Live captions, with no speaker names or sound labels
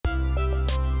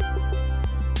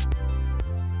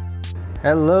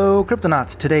Hello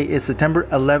Cryptonauts, today is September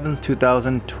 11th,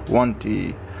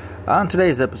 2020. On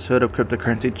today's episode of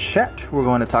Cryptocurrency Chat, we're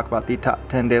going to talk about the top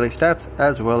 10 daily stats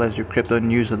as well as your crypto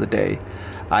news of the day.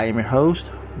 I am your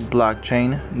host,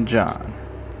 Blockchain John.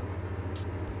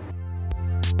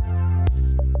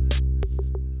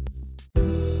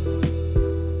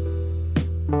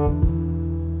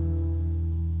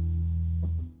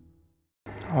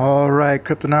 Alright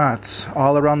Cryptonauts,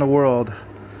 all around the world.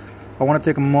 I want to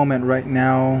take a moment right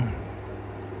now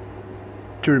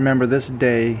to remember this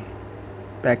day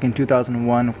back in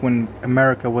 2001 when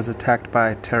America was attacked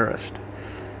by a terrorist.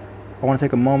 I want to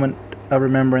take a moment of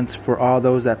remembrance for all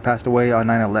those that passed away on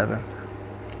 9/11.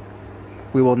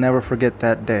 We will never forget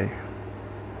that day.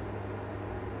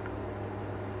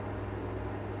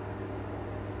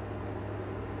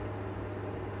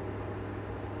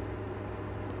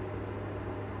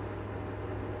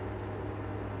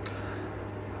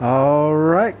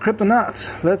 Alright,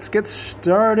 Cryptonauts, let's get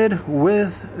started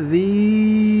with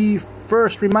the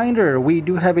first reminder. We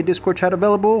do have a Discord chat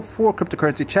available for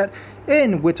Cryptocurrency Chat,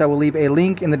 in which I will leave a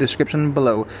link in the description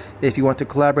below. If you want to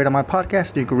collaborate on my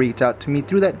podcast, you can reach out to me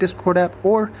through that Discord app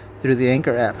or through the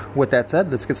Anchor app. With that said,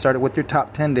 let's get started with your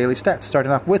top 10 daily stats,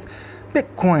 starting off with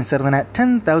Bitcoin settling at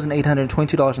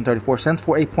 $10,822.34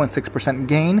 for a 0.6%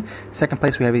 gain. Second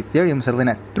place, we have Ethereum settling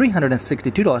at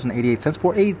 $362.88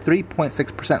 for a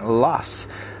 3.6% loss.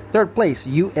 Third place,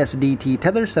 USDT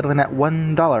Tether settling at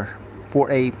 $1 for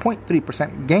a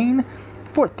 0.3% gain.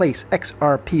 Fourth place,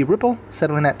 XRP Ripple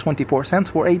settling at 24 cents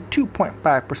for a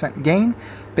 2.5% gain.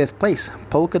 Fifth place,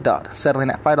 Polkadot settling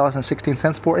at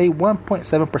 $5.16 for a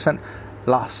 1.7%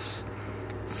 loss.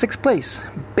 Sixth place,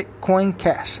 Bitcoin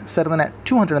Cash settling at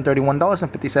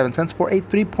 $231.57 for a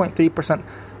 3.3%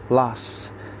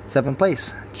 loss. Seventh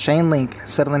place, Chainlink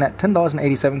settling at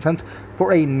 $10.87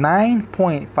 for a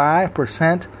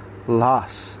 9.5%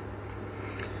 loss.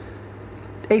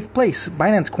 Eighth place,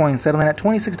 Binance Coin settling at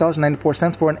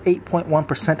 $26.94 for an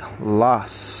 8.1%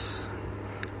 loss.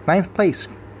 Ninth place,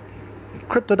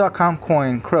 Crypto.com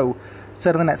coin Crow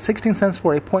settling at 16 cents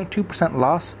for a 0.2%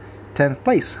 loss. 10th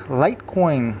place,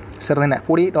 Litecoin settling at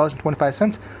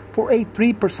 $48.25 for a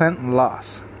 3%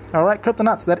 loss. Alright,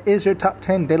 Cryptonauts, that is your top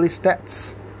 10 daily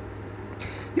stats.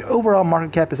 Your overall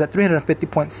market cap is at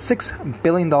 $350.6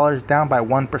 billion, down by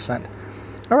 1%.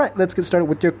 Alright, let's get started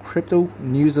with your crypto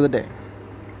news of the day.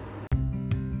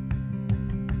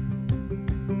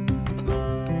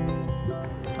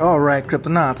 Alright,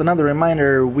 Cryptonauts, another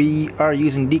reminder, we are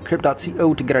using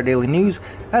Decrypt.co to get our daily news,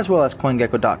 as well as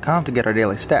CoinGecko.com to get our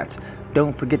daily stats.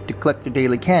 Don't forget to collect your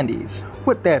daily candies.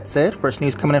 With that said, first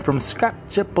news coming in from Scott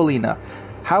Cipollina.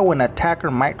 How an attacker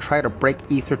might try to break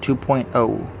Ether 2.0.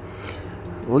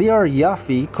 Lior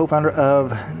Yaffe, co-founder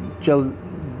of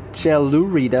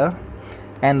Gelurida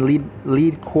and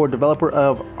lead core developer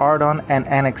of Ardon and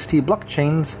AnexT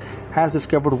blockchains, has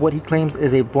discovered what he claims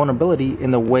is a vulnerability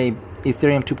in the way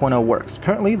Ethereum 2.0 works.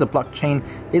 Currently, the blockchain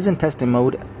is in testing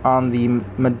mode on the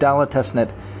Mandala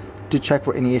testnet to check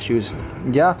for any issues.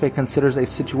 Yaffe considers a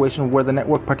situation where the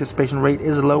network participation rate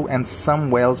is low and some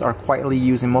whales are quietly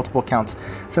using multiple accounts.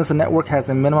 Since the network has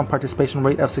a minimum participation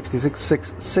rate of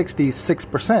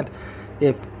 66%,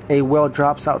 if a whale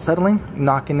drops out suddenly,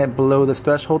 knocking it below this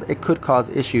threshold, it could cause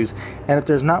issues. And if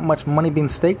there's not much money being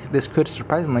staked, this could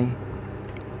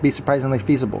be surprisingly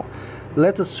feasible.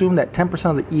 Let's assume that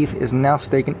 10% of the ETH is now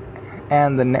staken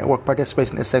and the network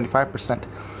participation is 75%,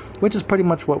 which is pretty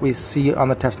much what we see on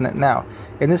the testnet now.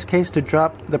 In this case, to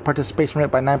drop the participation rate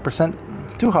by 9%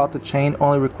 to halt the chain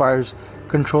only requires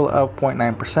control of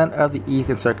 0.9% of the ETH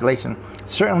in circulation,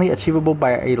 certainly achievable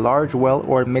by a large whale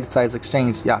or mid-sized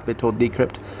exchange, Yaffe told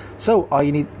Decrypt. So all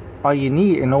you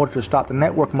need in order to stop the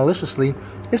network maliciously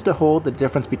is to hold the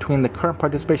difference between the current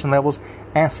participation levels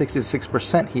and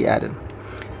 66%, he added.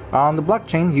 On the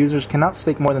blockchain, users cannot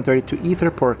stake more than 32 Ether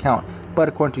per account, but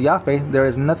according to Yaffe, there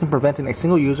is nothing preventing a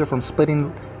single user from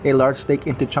splitting a large stake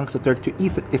into chunks of 32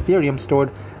 Ethereum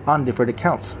stored on different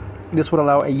accounts. This would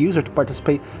allow a user to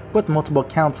participate with multiple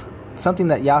accounts, something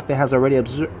that Yaffe has already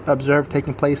observed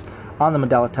taking place on the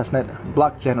Mandala testnet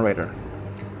block generator.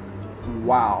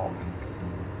 Wow.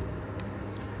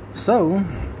 So,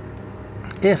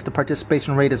 if the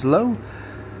participation rate is low,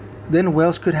 then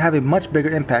whales could have a much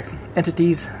bigger impact.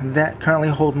 Entities that currently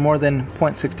hold more than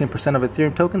 0.16% of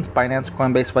Ethereum tokens, Binance,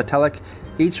 Coinbase, Vitalik,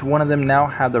 each one of them now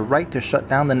have the right to shut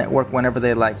down the network whenever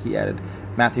they like, he added.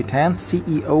 Matthew Tan,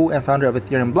 CEO and founder of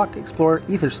Ethereum Block Explorer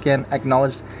Etherscan,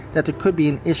 acknowledged that there could be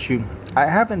an issue. I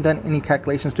haven't done any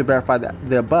calculations to verify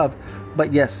the above,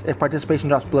 but yes, if participation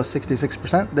drops below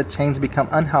 66%, the chains become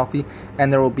unhealthy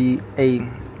and there will be a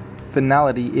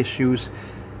finality issues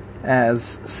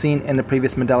as seen in the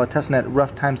previous Mandela testnet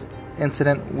rough times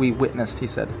incident we witnessed, he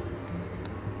said.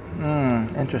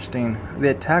 Interesting. The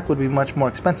attack would be much more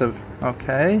expensive.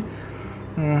 Okay.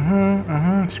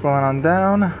 Scrolling on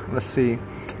down. Let's see.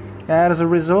 As a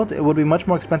result, it would be much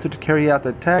more expensive to carry out the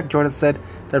attack. Jordan said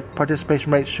their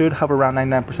participation rate should hover around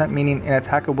 99%, meaning an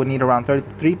attacker would need around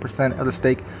 33% of the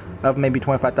stake of maybe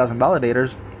 25,000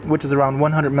 validators, which is around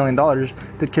 $100 million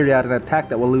to carry out an attack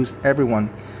that will lose everyone,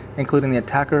 including the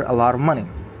attacker, a lot of money.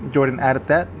 Jordan added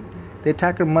that the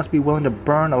attacker must be willing to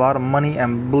burn a lot of money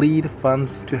and bleed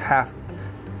funds to half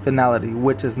finality,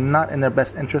 which is not in their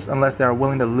best interest unless they are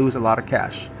willing to lose a lot of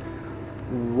cash.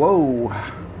 Whoa.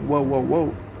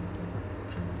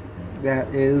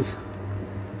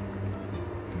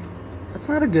 That's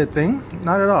not a good thing.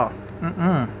 Not at all.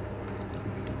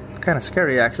 It's kind of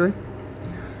scary, actually.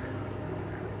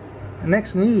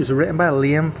 Next news, written by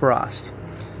Liam Frost.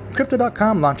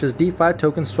 Crypto.com launches DeFi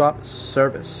token swap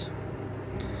service.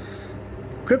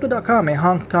 Crypto.com, a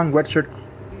Hong Kong registered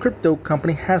crypto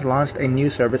company, has launched a new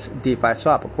service, DeFi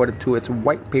Swap. According to its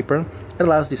white paper, it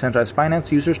allows decentralized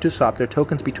finance users to swap their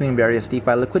tokens between various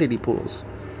DeFi liquidity pools.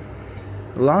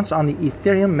 Launched on the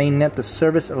Ethereum mainnet, the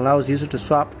service allows users to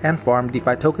swap and farm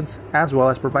DeFi tokens, as well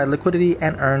as provide liquidity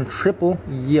and earn triple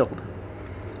yield.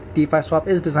 DeFi Swap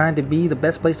is designed to be the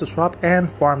best place to swap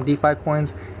and farm DeFi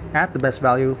coins at the best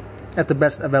value, at the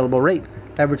best available rate,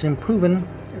 leveraging proven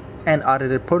and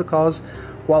audited protocols,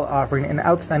 while offering an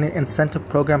outstanding incentive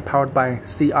program powered by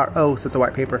CRO, said the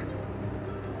white paper.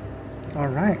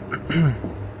 Alright.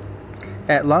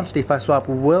 At launch, DeFi Swap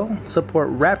will support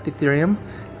Wrapped Ethereum,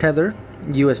 Tether,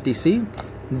 USDC,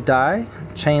 DAI,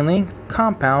 Chainlink,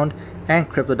 Compound, and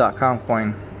Crypto.com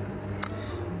coin.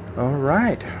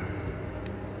 Alright.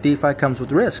 DeFi comes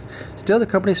with risk. Still, the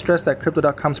company stressed that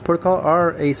Crypto.com's protocol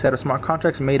are a set of smart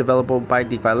contracts made available by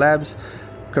DeFi Labs,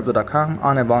 Crypto.com,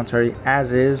 on a voluntary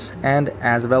as-is and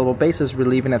as-available basis,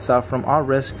 relieving itself from all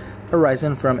risk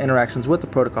arising from interactions with the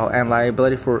protocol and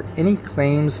liability for any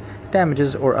claims,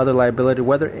 damages, or other liability,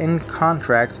 whether in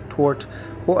contract, tort,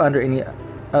 or under any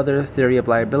other theory of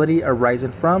liability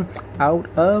arising from, out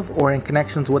of, or in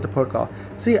connections with the protocol.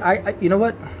 See, I you know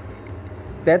what?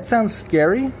 That sounds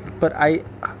scary, but I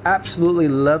absolutely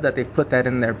love that they put that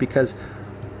in there, because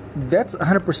that's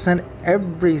 100%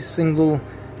 every single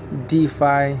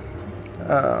DeFi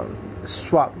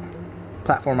swap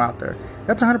platform out there.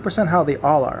 That's 100% how they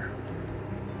all are.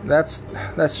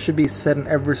 That should be said in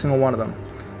every single one of them.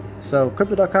 So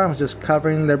Crypto.com is just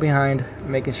covering their behind,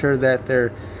 making sure that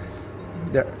their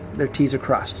T's are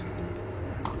crossed.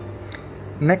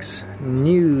 Next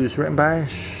news, written by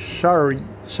Sharyuwa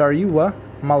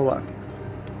Malwa.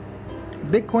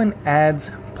 Bitcoin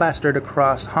ads plastered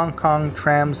across Hong Kong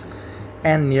trams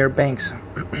and near banks.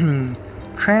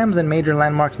 Trams and major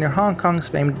landmarks near Hong Kong's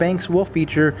famed banks will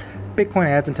feature Bitcoin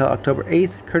ads until October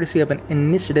 8th, courtesy of an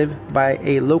initiative by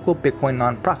a local Bitcoin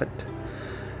nonprofit.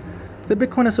 The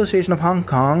Bitcoin Association of Hong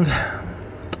Kong,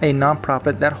 a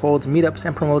nonprofit that holds meetups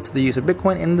and promotes the use of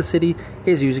Bitcoin in the city,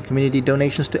 is using community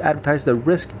donations to advertise the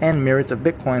risk and merits of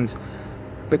Bitcoin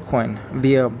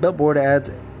via billboard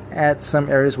ads at some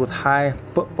areas with high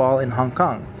footfall in Hong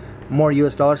Kong. More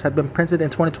US dollars have been printed in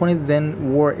 2020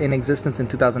 than were in existence in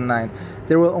 2009.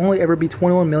 There will only ever be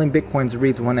 21 million Bitcoins,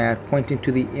 reads one ad, pointing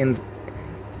to the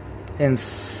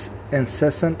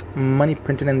incessant money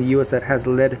printed in the US that has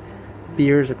led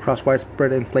fears across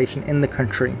widespread inflation in the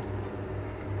country.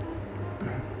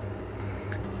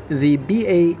 The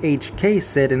BAHK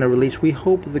said in a release, "We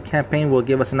hope the campaign will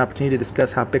give us an opportunity to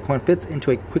discuss how Bitcoin fits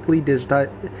into a quickly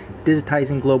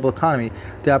digitizing global economy,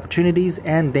 the opportunities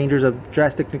and dangers of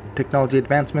drastic technology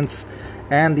advancements,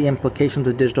 and the implications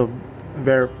of digital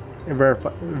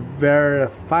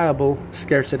verifiable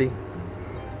scarcity."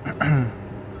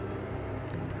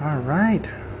 All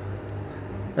right.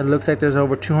 It looks like there's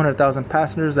over 200,000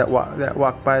 passengers that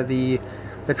walk by the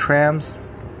trams.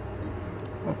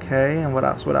 Okay, and what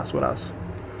else?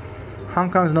 Hong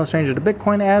Kong is no stranger to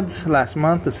Bitcoin ads. Last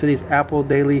month, the city's Apple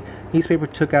Daily newspaper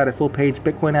took out a full-page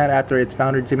Bitcoin ad after its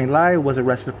founder, Jimmy Lai, was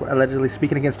arrested for allegedly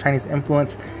speaking against Chinese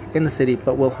influence in the city.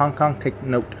 But will Hong Kong take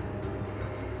note?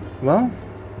 Well,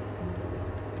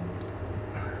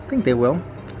 I think they will.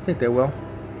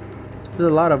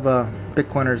 There's a lot of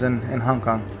Bitcoiners in Hong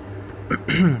Kong.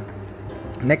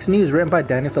 Next news, written by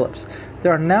Daniel Phillips.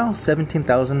 There are now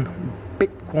 17,000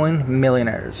 Bitcoin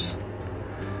millionaires.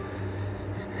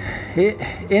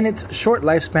 In its short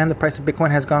lifespan, the price of Bitcoin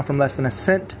has gone from less than a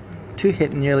cent to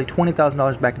hit nearly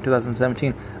 $20,000 back in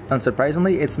 2017.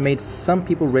 Unsurprisingly, it's made some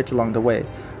people rich along the way.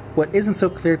 What isn't so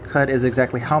clear-cut is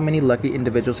exactly how many lucky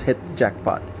individuals hit the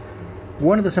jackpot.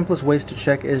 One of the simplest ways to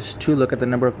check is to look at the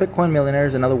number of Bitcoin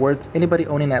millionaires, in other words, anybody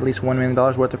owning at least $1 million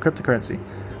worth of cryptocurrency.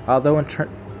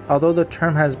 Although the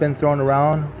term has been thrown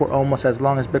around for almost as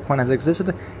long as Bitcoin has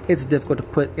existed, it's difficult to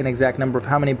put an exact number of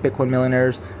how many Bitcoin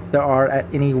millionaires there are at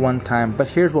any one time. But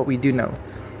here's what we do know.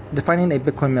 Defining a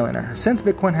Bitcoin millionaire. Since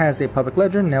Bitcoin has a public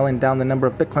ledger, nailing down the number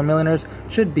of Bitcoin millionaires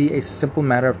should be a simple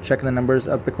matter of checking the numbers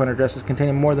of Bitcoin addresses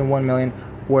containing more than 1 million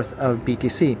worth of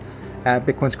BTC. At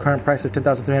Bitcoin's current price of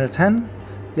 10,310,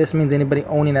 this means anybody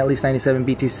owning at least 97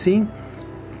 BTC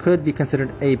could be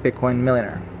considered a Bitcoin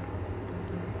millionaire.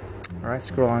 Alright,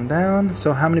 scroll on down.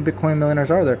 So how many Bitcoin millionaires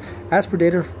are there? As per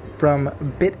data from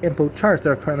BitInfo charts,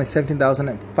 there are currently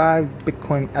 17,005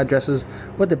 Bitcoin addresses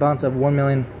with a balance of $1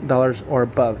 million or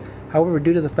above. However,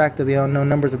 due to the fact that the unknown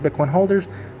numbers of Bitcoin holders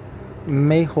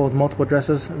may hold multiple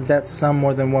addresses, that's some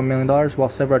more than $1 million, while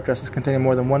several addresses containing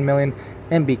more than $1 million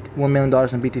in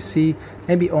BTC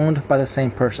may be owned by the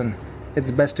same person. It's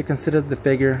best to consider the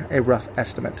figure a rough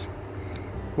estimate.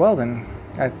 Well then,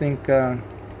 I think they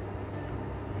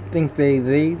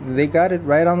got it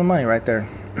right on the money right there.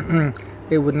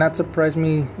 It would not surprise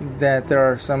me that there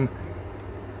are some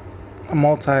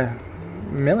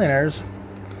multi-millionaires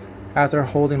out there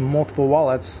holding multiple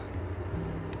wallets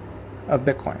of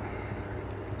Bitcoin.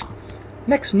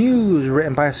 Next news,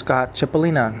 written by Scott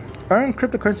Cipollina. Earn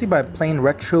cryptocurrency by playing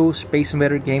retro Space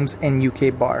Invader games in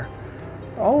UK bar.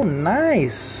 Oh,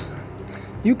 nice!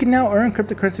 You can now earn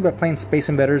cryptocurrency by playing Space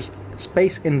Invaders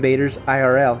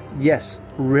IRL. Yes,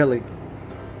 really.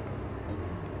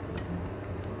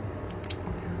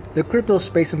 The Crypto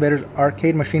Space Invaders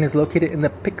arcade machine is located in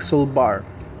the Pixel Bar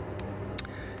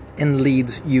in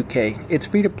Leeds, UK. It's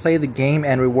free to play the game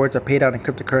and rewards are paid out in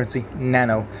cryptocurrency,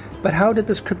 Nano. But how did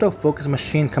this crypto-focused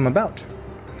machine come about?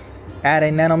 At a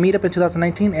Nano meetup in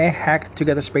 2019, a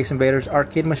hacked-together Space Invaders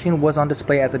arcade machine was on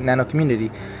display at the Nano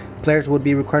community. Players would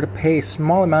be required to pay a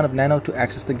small amount of Nano to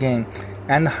access the game,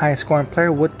 and the highest-scoring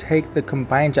player would take the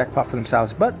combined jackpot for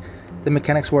themselves. But the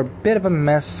mechanics were a bit of a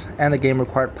mess, and the game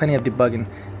required plenty of debugging.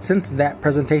 Since that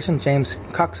presentation, James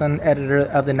Coxon, editor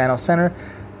of the Nano Center,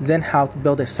 then helped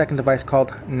build a second device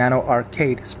called Nano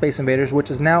Arcade Space Invaders, which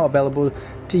is now available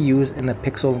to use in the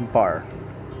Pixel Bar.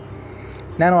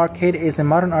 Nano Arcade is a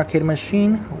modern arcade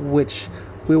machine which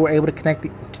we were able to connect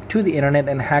to the internet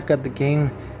and hack up the game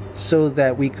so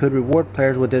that we could reward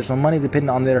players with digital money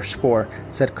depending on their score,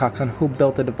 said Coxon, who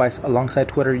built the device alongside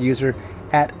Twitter user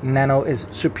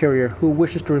 @NanoIsSuperior, who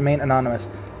wishes to remain anonymous.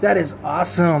 That is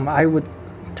awesome. I would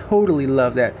totally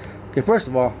love that. Okay, first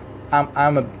of all,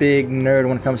 I'm a big nerd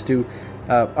when it comes to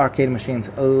arcade machines.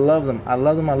 I love them. It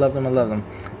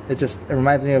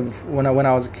reminds me of when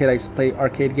I was a kid. I used to play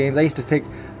arcade games. I used to take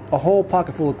a whole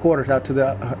pocket full of quarters out to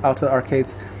the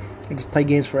arcades and just play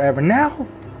games forever. Now,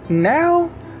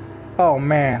 oh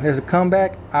man, there's a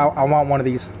comeback. I want one of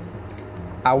these.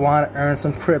 I want to earn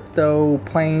some crypto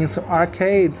playing some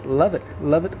arcades. Love it.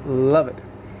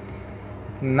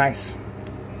 Nice.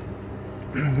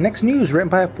 Next news, written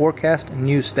by a Forecast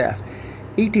news staff.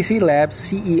 ETC Labs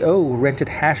CEO rented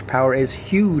hash power is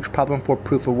huge problem for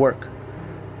proof of work.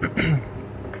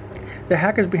 The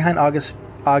hackers behind August's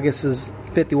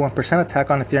 51% attack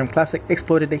on Ethereum Classic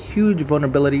exploited a huge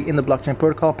vulnerability in the blockchain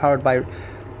protocol powered by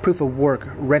proof of work,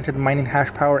 rented mining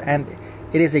hash power, and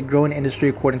it is a growing industry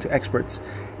according to experts.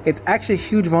 It's actually a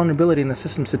huge vulnerability in the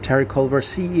system, said Terry Culver,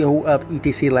 CEO of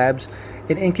ETC Labs,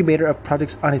 an incubator of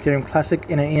projects on Ethereum Classic,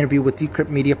 in an interview with Decrypt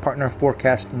media partner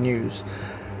Forecast News.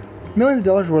 Millions of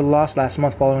dollars were lost last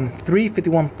month following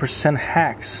 351%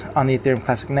 hacks on the Ethereum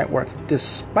Classic network,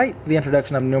 despite the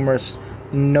introduction of numerous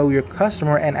know your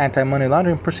customer and anti-money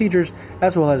laundering procedures,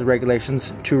 as well as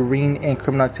regulations to rein in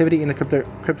criminal activity in the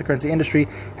cryptocurrency industry.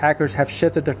 Hackers have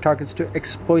shifted their targets to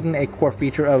exploiting a core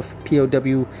feature of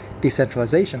POW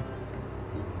decentralization.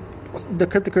 The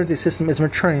cryptocurrency system is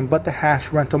maturing, but the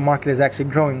hash rental market is actually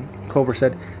growing, Culver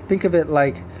said. Think of it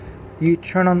like you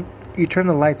turn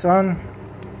the lights on,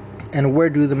 and where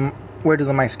do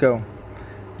the mice go?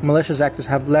 Malicious actors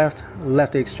have left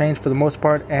the exchange for the most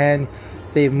part, and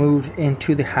they've moved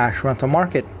into the hash rental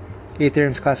market.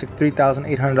 Ethereum's classic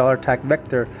 $3,800 attack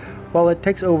vector. While it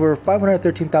takes over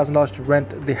 $513,000 to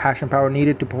rent the hash and power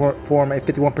needed to perform a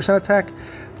 51% attack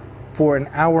for an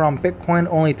hour on Bitcoin,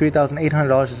 only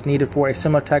 $3,800 is needed for a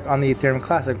similar attack on the Ethereum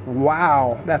Classic.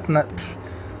 Wow,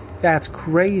 that's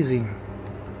crazy.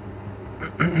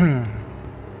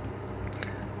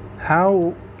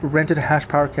 How rented hash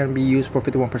power can be used for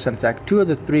 51% attack. Two of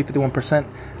the three 51%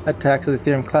 attacks of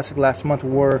the Ethereum Classic last month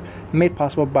were made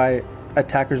possible by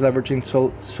attackers leveraging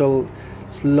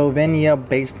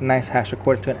Slovenia-based NiceHash,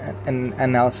 according to an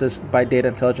analysis by data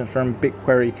intelligence firm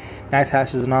BigQuery.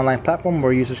 NiceHash is an online platform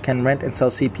where users can rent and sell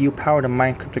CPU power to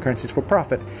mine cryptocurrencies for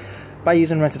profit. By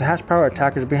using rented hash power,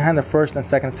 attackers behind the first and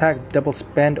second attack double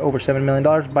spend over $7 million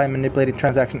by manipulating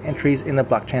transaction entries in the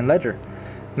blockchain ledger.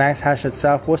 NiceHash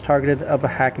itself was targeted of a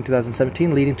hack in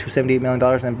 2017, leading to $78 million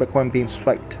in Bitcoin being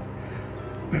swiped.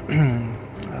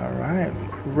 Alright,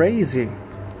 crazy.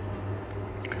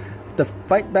 The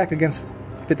fight back against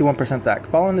 51% attack.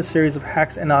 Following the series of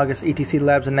hacks in August, ETC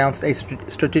Labs announced a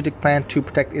strategic plan to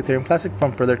protect Ethereum Classic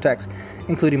from further attacks,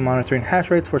 including monitoring hash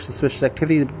rates for suspicious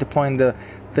activity, deploying the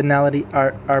finality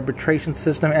arbitration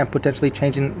system, and potentially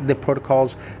changing the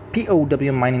protocol's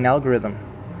POW mining algorithm.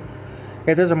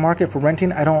 If there's a market for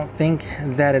renting, I don't think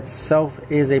that itself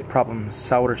is a problem,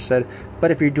 Sauter said.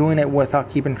 But if you're doing it without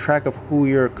keeping track of who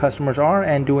your customers are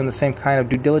and doing the same kind of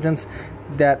due diligence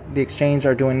that the exchange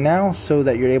are doing now, so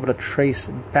that you're able to trace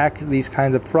back these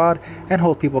kinds of fraud and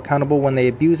hold people accountable when they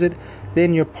abuse it,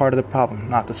 then you're part of the problem,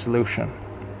 not the solution.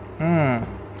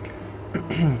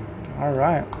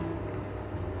 Alright.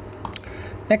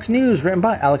 Next news, written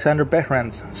by Alexander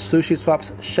Behrens.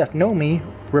 SushiSwap's Chef Nomi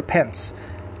repents.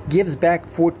 Gives back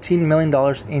 $14 million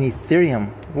in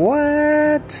Ethereum.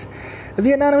 What?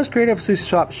 The anonymous creator of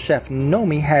SushiSwap, Chef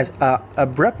Nomi, has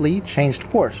abruptly changed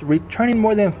course, returning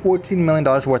more than $14 million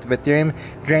worth of Ethereum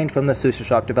drained from the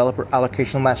SushiSwap developer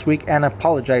allocation last week and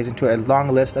apologizing to a long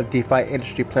list of DeFi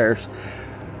industry players.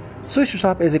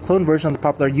 SushiSwap is a cloned version of the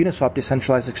popular Uniswap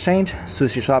decentralized exchange.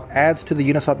 SushiSwap adds to the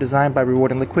Uniswap design by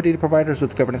rewarding liquidity providers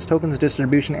with governance tokens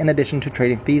distribution in addition to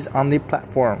trading fees on the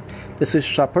platform. The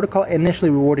SushiSwap protocol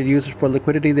initially rewarded users for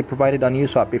liquidity they provided on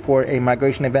Uniswap before a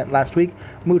migration event last week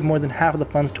moved more than half of the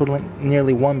funds totaling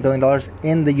nearly $1 billion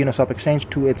in the Uniswap exchange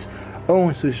to its own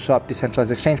SushiSwap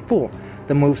decentralized exchange pool.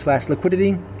 The move slashed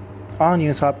liquidity on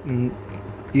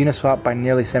Uniswap by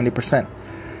nearly 70%.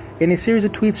 In a series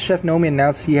of tweets, Chef Nomi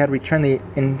announced he had returned the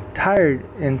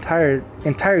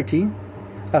entirety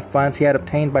of funds he had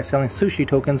obtained by selling sushi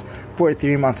tokens for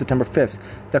Ethereum on September 5th.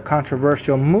 The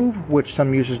controversial move, which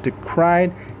some users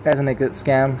decried as an exit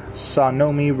scam, saw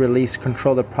Nomi release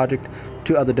control of the project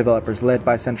to other developers, led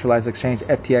by centralized exchange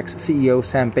FTX CEO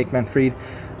Sam Bankman-Fried.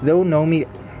 Though Nomi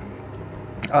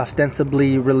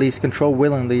ostensibly released control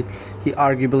willingly, he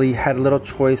arguably had little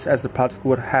choice, as the project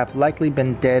would have likely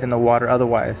been dead in the water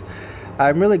otherwise.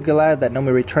 I'm really glad that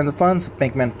Nomi returned the funds,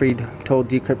 Bankman-Fried told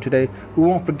Decrypt today. We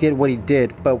won't forget what he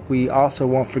did, but we also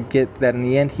won't forget that in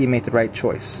the end he made the right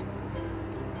choice.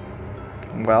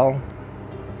 Well,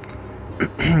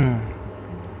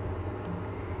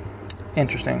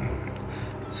 interesting.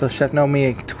 So Chef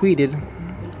Nomi tweeted,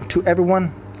 "To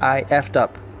everyone, I effed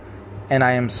up, and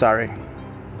I am sorry."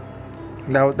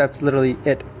 No, that's literally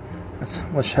it. That's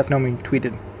what Chef Nomi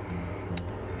tweeted.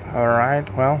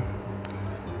 Alright, well,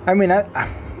 I mean, I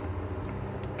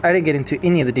didn't get into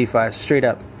any of the DeFi, straight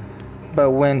up.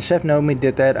 But when Chef Nomi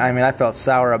did that, I mean, I felt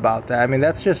sour about that. I mean,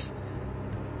 that's just,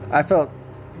 I felt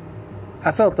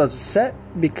upset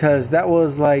because that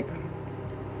was like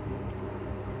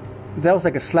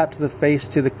a slap to the face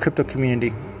to the crypto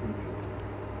community.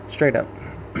 Straight up.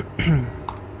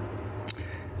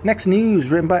 Next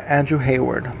news, written by Andrew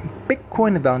Hayward.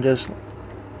 Bitcoin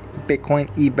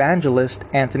evangelist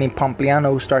Anthony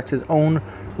Pompliano starts his own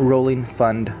rolling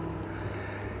fund.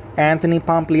 Anthony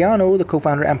Pompliano, the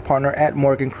co-founder and partner at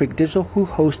Morgan Creek Digital, who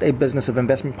hosts a business of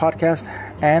investment podcast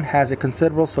and has a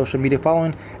considerable social media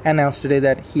following, announced today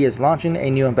that he is launching a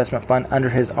new investment fund under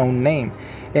his own name.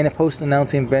 In a post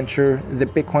announcing venture, the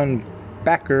Bitcoin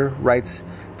backer writes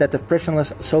that the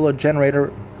frictionless solo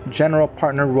general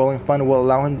partner rolling fund will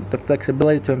allow him the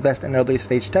flexibility to invest in early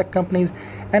stage tech companies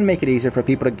and make it easier for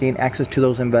people to gain access to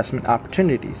those investment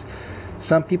opportunities.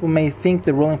 Some people may think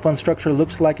the rolling fund structure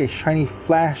looks like a shiny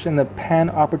flash in the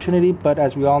pan opportunity, but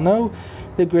as we all know,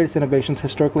 the greatest innovations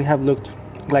historically have looked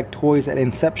like toys at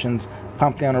inceptions.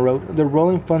 Pompliano wrote, "The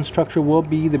rolling fund structure will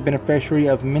be the beneficiary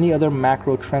of many other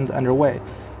macro trends underway.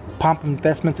 Pomp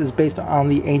Investments is based on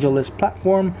the AngelList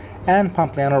platform," and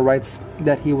Pompliano writes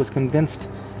that he was convinced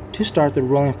to start the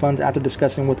rolling funds after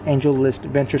discussing with AngelList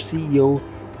Venture CEO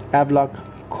Avlok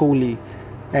Kohli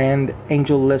and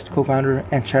AngelList co-founder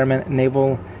and chairman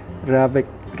Naval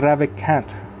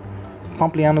Ravikant.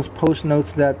 Pompliano's post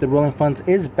notes that the rolling funds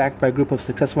is backed by a group of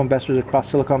successful investors across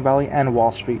Silicon Valley and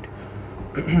Wall Street.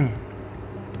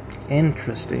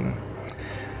 Interesting.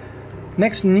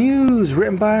 Next news,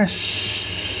 written by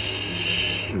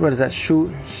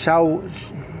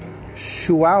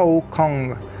Shuao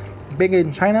Kong. Big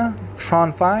in China,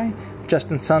 TronFi,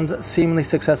 Justin Sun's seemingly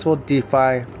successful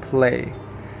DeFi play.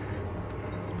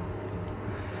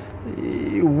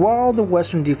 While the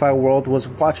Western DeFi world was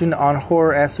watching on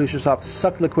horror as SushiSwap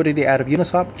sucked liquidity out of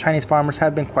Uniswap, Chinese farmers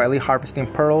have been quietly harvesting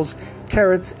pearls,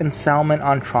 carrots, and salmon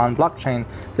on Tron blockchain.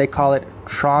 They call it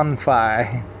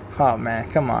TronFi. Oh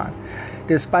man, come on.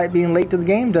 Despite being late to the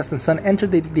game, Dustin Sun entered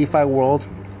the DeFi world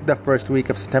the first week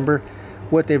of September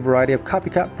with a variety of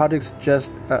copycat projects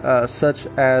such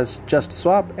as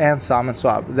JustSwap and Salmon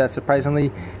Swap that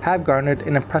surprisingly have garnered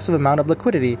an impressive amount of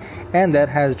liquidity, and that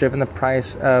has driven the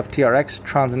price of TRX,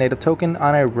 Tron's native token,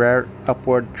 on a rare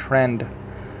upward trend.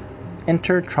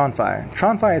 Enter TronFi.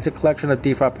 TronFi is a collection of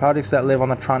DeFi projects that live on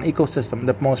the Tron ecosystem.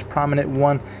 The most prominent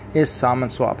one is Salmon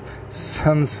Swap,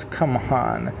 Sun's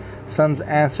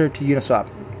answer to Uniswap.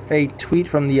 A tweet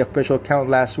from the official account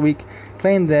last week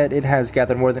claimed that it has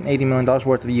gathered more than $80 million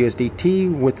worth of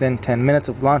USDT within 10 minutes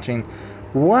of launching.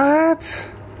 What?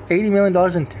 $80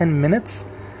 million in 10 minutes?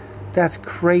 That's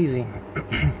crazy.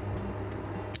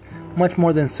 Much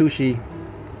more than sushi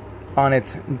on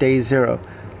its day zero.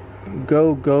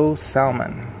 Go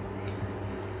Salmon.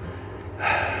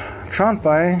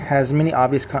 TronFi has many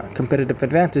obvious competitive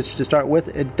advantages. To start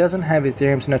with, it doesn't have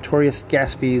Ethereum's notorious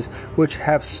gas fees, which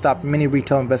have stopped many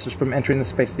retail investors from entering the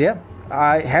space. Yeah,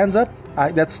 hands up.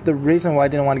 That's the reason why I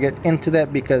didn't want to get into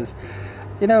that, because,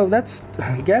 that's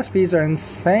gas fees are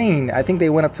insane. I think they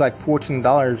went up to like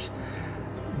 $14.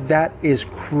 That is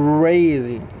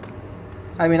crazy.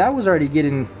 I mean, I was already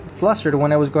getting flustered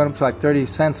when it was going up to like 30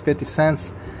 cents, 50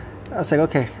 cents. I was like,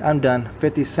 okay, I'm done.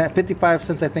 55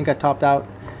 cents, I think I topped out.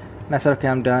 And I said, okay,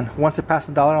 I'm done. Once it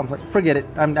passed $1, I'm like, forget it.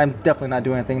 I'm definitely not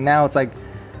doing anything. Now it's like,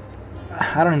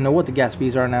 I don't even know what the gas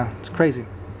fees are now. It's crazy.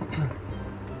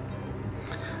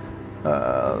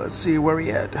 Let's see where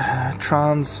we at.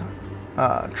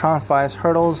 TronFi's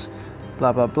hurdles,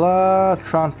 blah blah blah.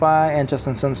 TronFi and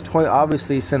Justin Sun's toy.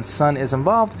 Obviously, since Sun is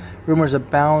involved, rumors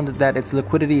abound that its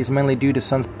liquidity is mainly due to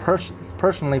Sun's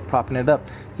personally propping it up.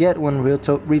 Yet, when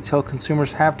retail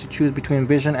consumers have to choose between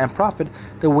vision and profit,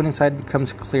 the winning side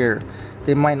becomes clear.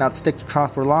 They might not stick to Tron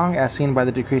for long, as seen by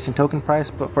the decrease in token price,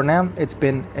 but for now, it's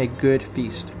been a good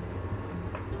feast.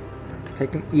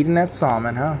 Eating that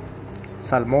salmon, huh?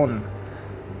 Salmon.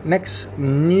 Next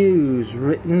news,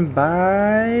 written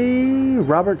by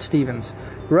Robert Stevens.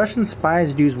 Russian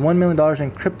spies use $1 million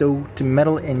in crypto to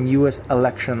meddle in U.S.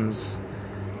 elections.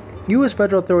 U.S.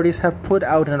 federal authorities have put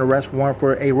out an arrest warrant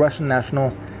for a Russian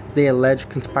national they allege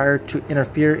conspired to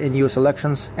interfere in U.S.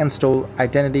 elections and stole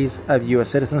identities of U.S.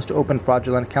 citizens to open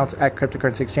fraudulent accounts at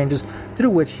cryptocurrency exchanges,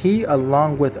 through which he,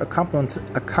 along with accomplices,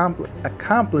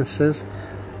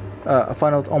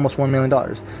 funneled almost $1 million.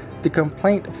 The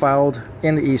complaint filed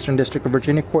in the Eastern District of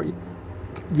Virginia court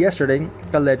yesterday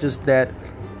alleges that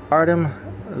Artem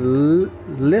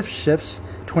Lifshitz,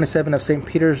 27, of St.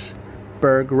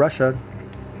 Petersburg, Russia,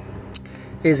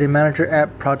 is a manager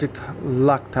at Project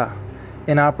Lakta,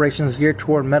 in operations geared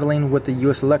toward meddling with the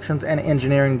U.S. elections and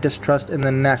engineering distrust in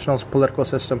the national's political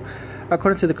system.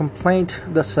 According to the complaint,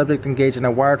 the subject engaged in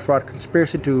a wire fraud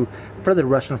conspiracy to further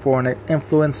Russian foreign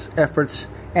influence efforts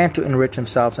and to enrich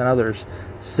himself and others,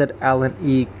 said Alan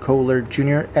E. Kohler,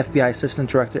 Jr., FBI Assistant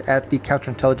Director at the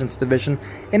Counterintelligence Division,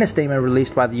 in a statement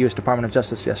released by the U.S. Department of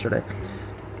Justice yesterday.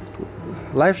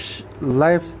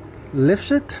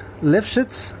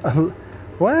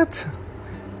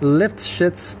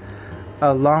 Lifshitz,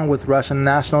 along with Russian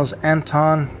nationals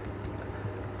Anton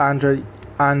Andreev,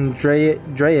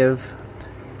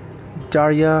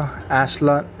 Darya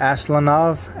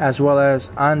Aslanov, as well as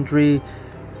Andriy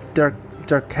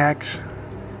Derkach,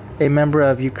 a member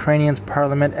of Ukraine's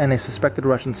parliament and a suspected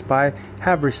Russian spy,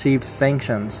 have received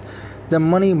sanctions. The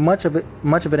money, much of it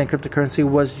in cryptocurrency,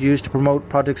 was used to promote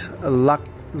Project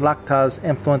Lakta's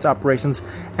influence operations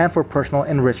and for personal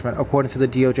enrichment, according to the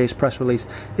DOJ's press release.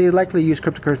 They likely use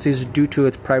cryptocurrencies due to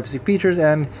its privacy features,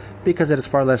 and because it is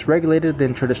far less regulated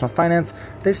than traditional finance,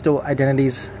 they stole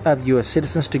identities of U.S.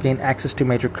 citizens to gain access to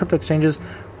major crypto exchanges,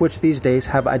 which these days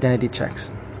have identity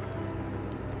checks.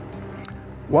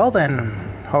 Well then,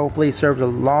 hopefully served a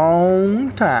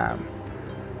long time.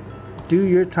 Do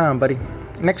your time, buddy.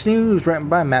 Next news, written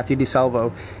by Matthew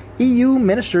DeSalvo. EU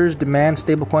ministers demand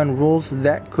stablecoin rules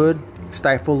that could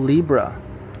stifle Libra.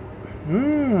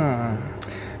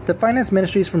 The finance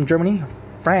ministries from Germany,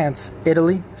 France,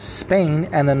 Italy, Spain,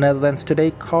 and the Netherlands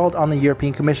today called on the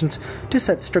European Commission to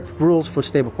set strict rules for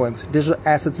stablecoins, digital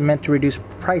assets meant to reduce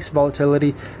price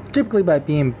volatility, typically by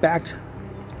being backed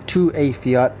to a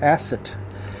fiat asset.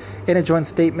 In a joint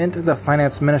statement, the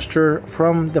finance minister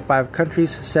from the 5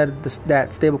 countries said that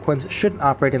stablecoins shouldn't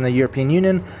operate in the European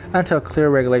Union until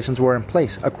clear regulations were in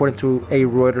place, according to a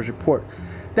Reuters report.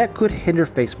 That could hinder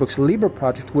Facebook's Libra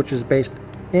project, which is based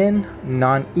in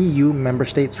non-EU member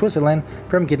state Switzerland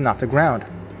from getting off the ground.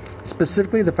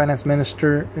 Specifically, the finance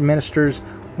ministers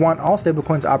want all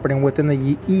stablecoins operating within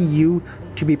the EU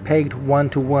to be pegged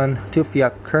one-to-one to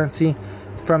fiat currency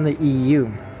from the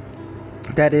EU.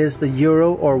 That is, the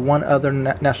euro or one other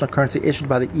national currency issued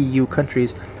by the EU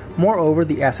countries. Moreover,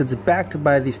 the assets backed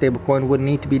by the stablecoin would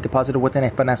need to be deposited within a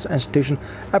financial institution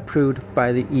approved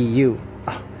by the EU.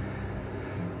 Oh.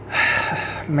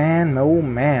 Man, oh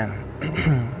man.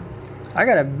 I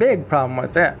got a big problem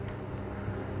with that.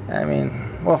 I mean,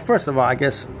 well, first of all, I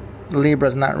guess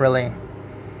Libra's not really...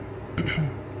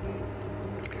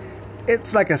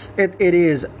 It's like it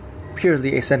is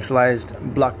purely a centralized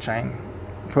blockchain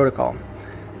protocol.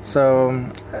 So,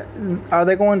 are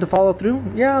they going to follow through?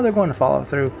 Yeah, they're going to follow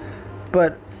through.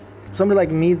 But somebody like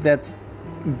me that's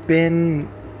been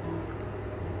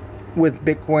with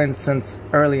Bitcoin since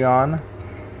early on,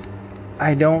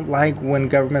 I don't like when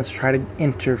governments try to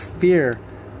interfere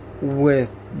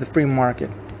with the free market.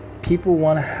 People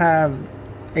want to have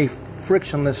a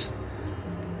frictionless,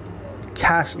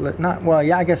 cashless,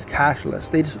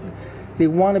 cashless. They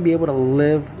want to be able to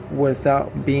live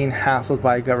without being hassled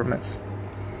by governments.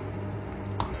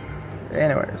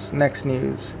 Anyways, next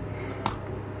news.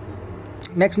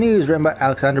 Next news written by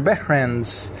Alexander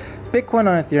Behrens. Bitcoin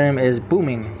on Ethereum is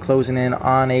booming, closing in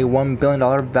on a $1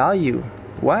 billion value.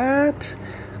 What?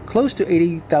 Close to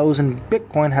 80,000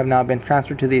 Bitcoin have now been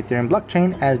transferred to the Ethereum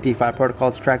blockchain as DeFi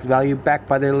protocols track value backed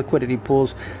by their liquidity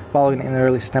pools following an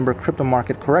early September crypto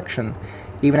market correction.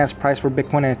 Even as price for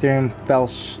Bitcoin and Ethereum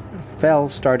fell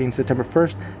starting September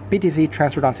 1st, BTC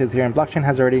transferred onto the Ethereum blockchain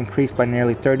has already increased by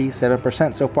nearly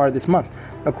 37% so far this month,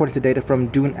 according to data from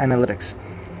Dune Analytics.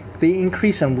 The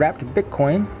increase in wrapped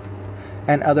Bitcoin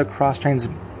and other cross-chains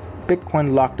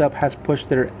Bitcoin locked up has pushed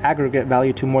their aggregate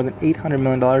value to more than $800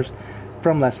 million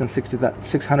from less than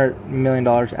 $600 million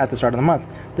at the start of the month.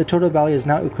 The total value is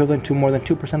now equivalent to more than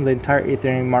 2% of the entire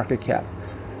Ethereum market cap.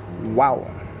 Wow.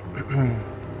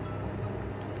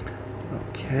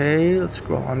 Okay, let's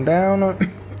scroll on down.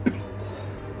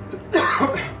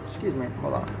 Excuse me,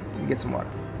 hold on. Let me get some water.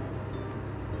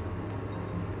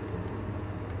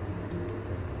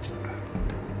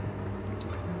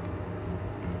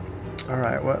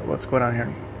 Alright, what's going on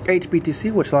here?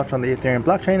 HBTC, which launched on the Ethereum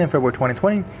blockchain in February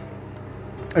 2020,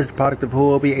 is the product of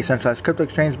Huobi, a centralized crypto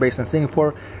exchange based in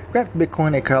Singapore. Wrapped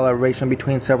Bitcoin, a collaboration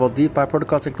between several DeFi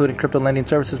protocols, including crypto lending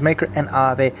services Maker and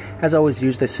Aave, has always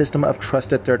used a system of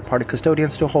trusted third-party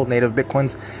custodians to hold native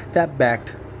Bitcoins that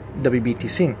backed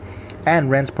WBTC.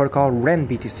 And Ren's protocol,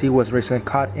 RenBTC, was recently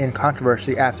caught in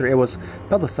controversy after it was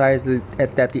publicized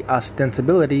that the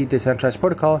ostensibly decentralized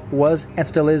protocol was, and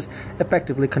still is,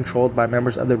 effectively controlled by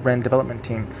members of the Ren development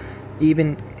team.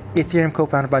 Even Ethereum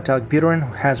co-founder Vitalik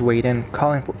Buterin has weighed in,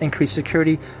 calling for increased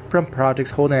security from projects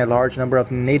holding a large number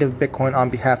of native Bitcoin on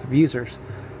behalf of users.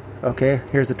 Okay,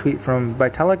 here's a tweet from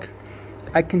Vitalik.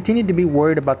 I continue to be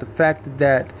worried about the fact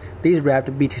that these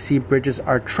wrapped BTC bridges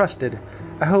are trusted.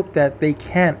 I hope that they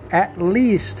can at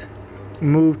least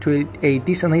move to a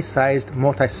decently sized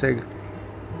multi-sig.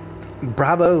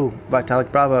 Bravo,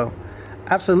 Vitalik, bravo.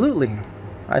 Absolutely.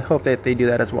 I hope that they do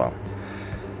that as well.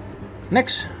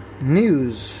 Next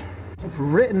news.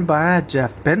 Written by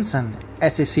Jeff Benson.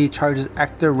 SEC charges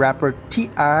actor rapper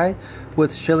T.I.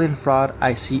 with shilling fraud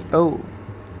ICO.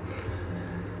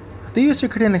 The U.S.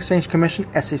 Securities and Exchange Commission,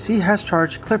 SEC, has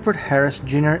charged Clifford Harris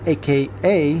Jr.,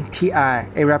 aka T.I.,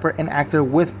 a rapper and actor,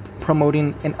 with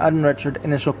promoting an unregistered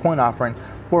initial coin offering.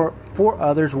 Four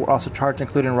others were also charged,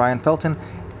 including Ryan Felton,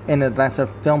 an Atlanta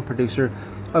film producer.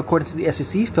 According to the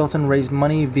SEC, Felton raised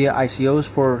money via ICOs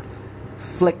for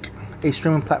Flick, a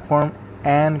streaming platform,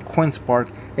 and CoinSpark,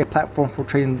 a platform for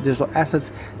trading digital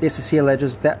assets. The SEC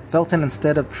alleges that Felton,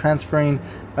 instead of transferring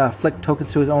Flick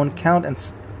tokens to his own account,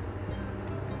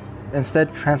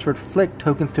 instead transferred Flick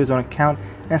tokens to his own account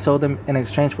and sold them in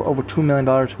exchange for over $2 million,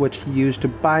 which he used to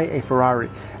buy a Ferrari,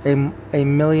 a $1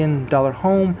 million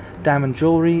home, diamond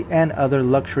jewelry, and other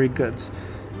luxury goods.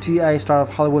 T.I., star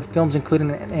of Hollywood films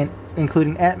including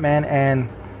Ant-Man and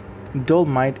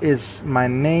Dolomite Is My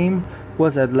Name,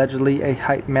 was allegedly a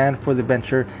hype man for the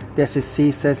venture. The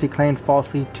SEC says he claimed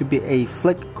falsely to be a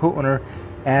Flick co-owner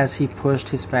as he pushed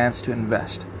his fans to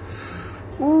invest.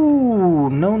 Ooh,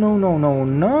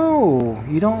 no.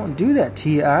 You don't do that,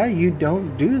 T.I. You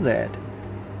don't do that.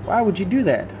 Why would you do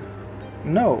that?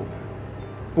 No.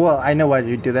 Well, I know why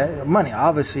you do that. Money,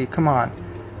 obviously. Come on.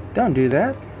 Don't do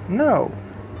that. No.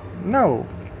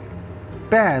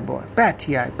 Bad boy. Bad,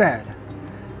 T.I. Bad.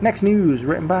 Next news,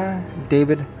 written by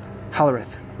David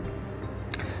Hallerith.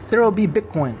 There will be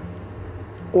Bitcoin,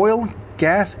 oil,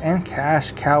 gas, and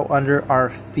cash cow under our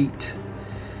feet.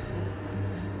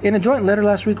 In a joint letter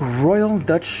last week, Royal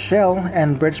Dutch Shell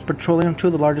and British Petroleum, two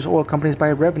of the largest oil companies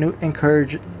by revenue,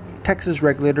 encouraged Texas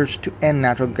regulators to end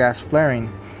natural gas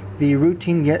flaring, the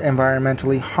routine yet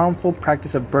environmentally harmful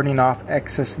practice of burning off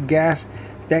excess gas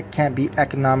that can't be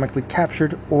economically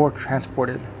captured or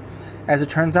transported. As it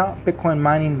turns out, Bitcoin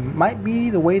mining might be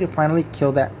the way to finally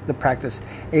kill the practice.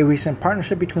 A recent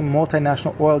partnership between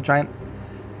multinational oil giant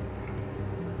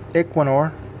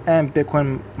Equinor and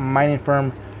Bitcoin mining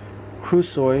firm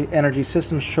Crusoe Energy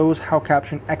Systems shows how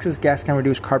capturing excess gas can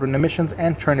reduce carbon emissions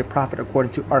and turn a profit,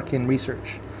 according to Arcane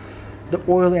Research. The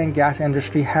oil and gas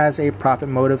industry has a profit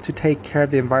motive to take care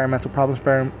of the environmental problems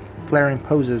flaring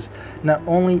poses. Not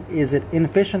only is it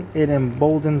inefficient, it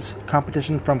emboldens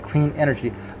competition from clean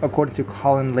energy, according to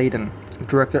Colin Layden,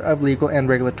 Director of Legal and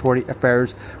Regulatory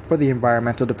Affairs for the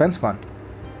Environmental Defense Fund.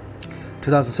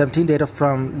 2017 data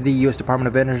from the U.S. Department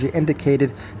of Energy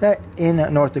indicated that in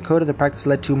North Dakota, the practice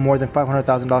led to more than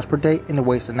 $500,000 per day in the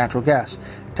waste of natural gas.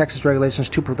 Texas regulations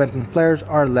to preventing flares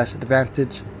are less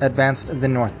advanced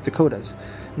than North Dakota's.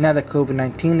 Now that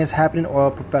COVID-19 is happening,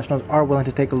 oil professionals are willing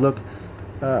to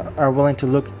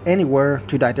look anywhere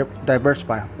to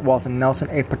diversify. Walton Nelson,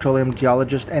 a petroleum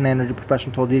geologist and energy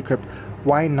professional, told Decrypt,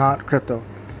 "Why not crypto?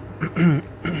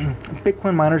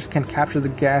 Bitcoin miners can capture the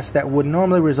gas that would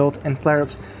normally result in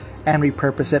flare-ups and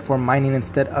repurpose it for mining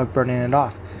instead of burning it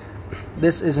off.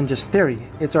 This isn't just theory,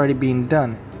 it's already being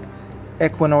done.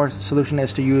 Equinor's solution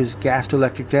is to use gas to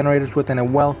electric generators within a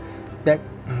well that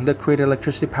created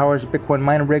electricity powers Bitcoin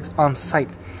mining rigs on site.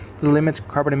 It limits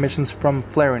carbon emissions from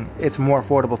flaring. It's more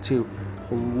affordable too."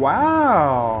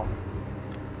 Wow.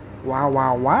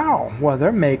 Well,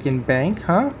 they're making bank,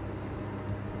 huh?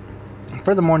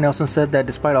 Furthermore, Nelson said that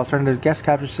despite alternative gas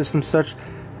capture systems such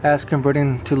as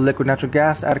converting to liquid natural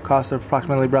gas at a cost of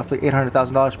approximately roughly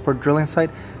 $800,000 per drilling site,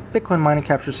 Bitcoin mining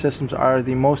capture systems are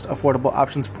the most affordable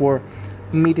options for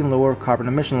meeting lower carbon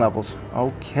emission levels.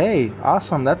 Okay,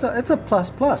 awesome. It's a plus.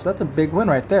 That's a big win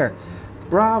right there.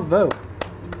 Bravo.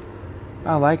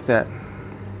 I like that.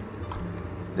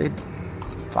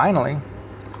 Finally.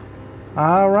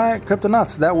 All right,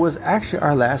 Cryptonauts. That was actually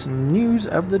our last news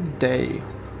of the day.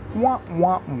 Wah,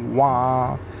 wah,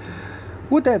 wah.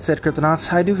 With that said,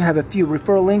 Cryptonauts, I do have a few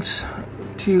referral links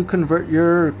to convert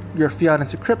your fiat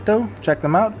into crypto. Check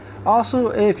them out. Also,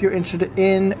 if you're interested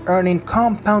in earning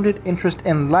compounded interest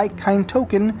in Litecoin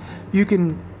token, you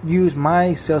can use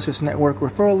my Celsius Network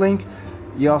referral link.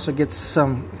 You also get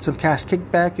some cash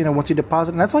kickback, once you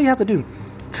deposit, and that's all you have to do.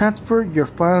 Transfer your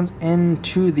funds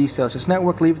into the Celsius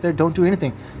Network. Leave it there. Don't do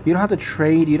anything. You don't have to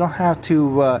trade. You don't have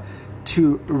to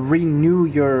renew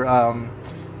your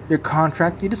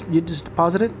contract. You just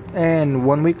deposit it, and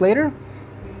 1 week later,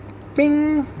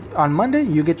 bing, on Monday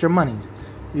you get your money.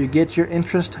 You get your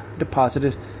interest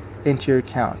deposited into your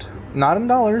account. Not in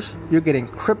dollars, you're getting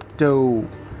crypto.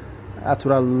 That's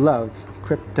what I love,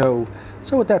 crypto.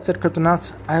 So with that said,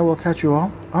 Cryptonauts, I will catch you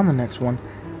all on the next one.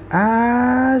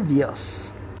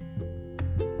 Adios.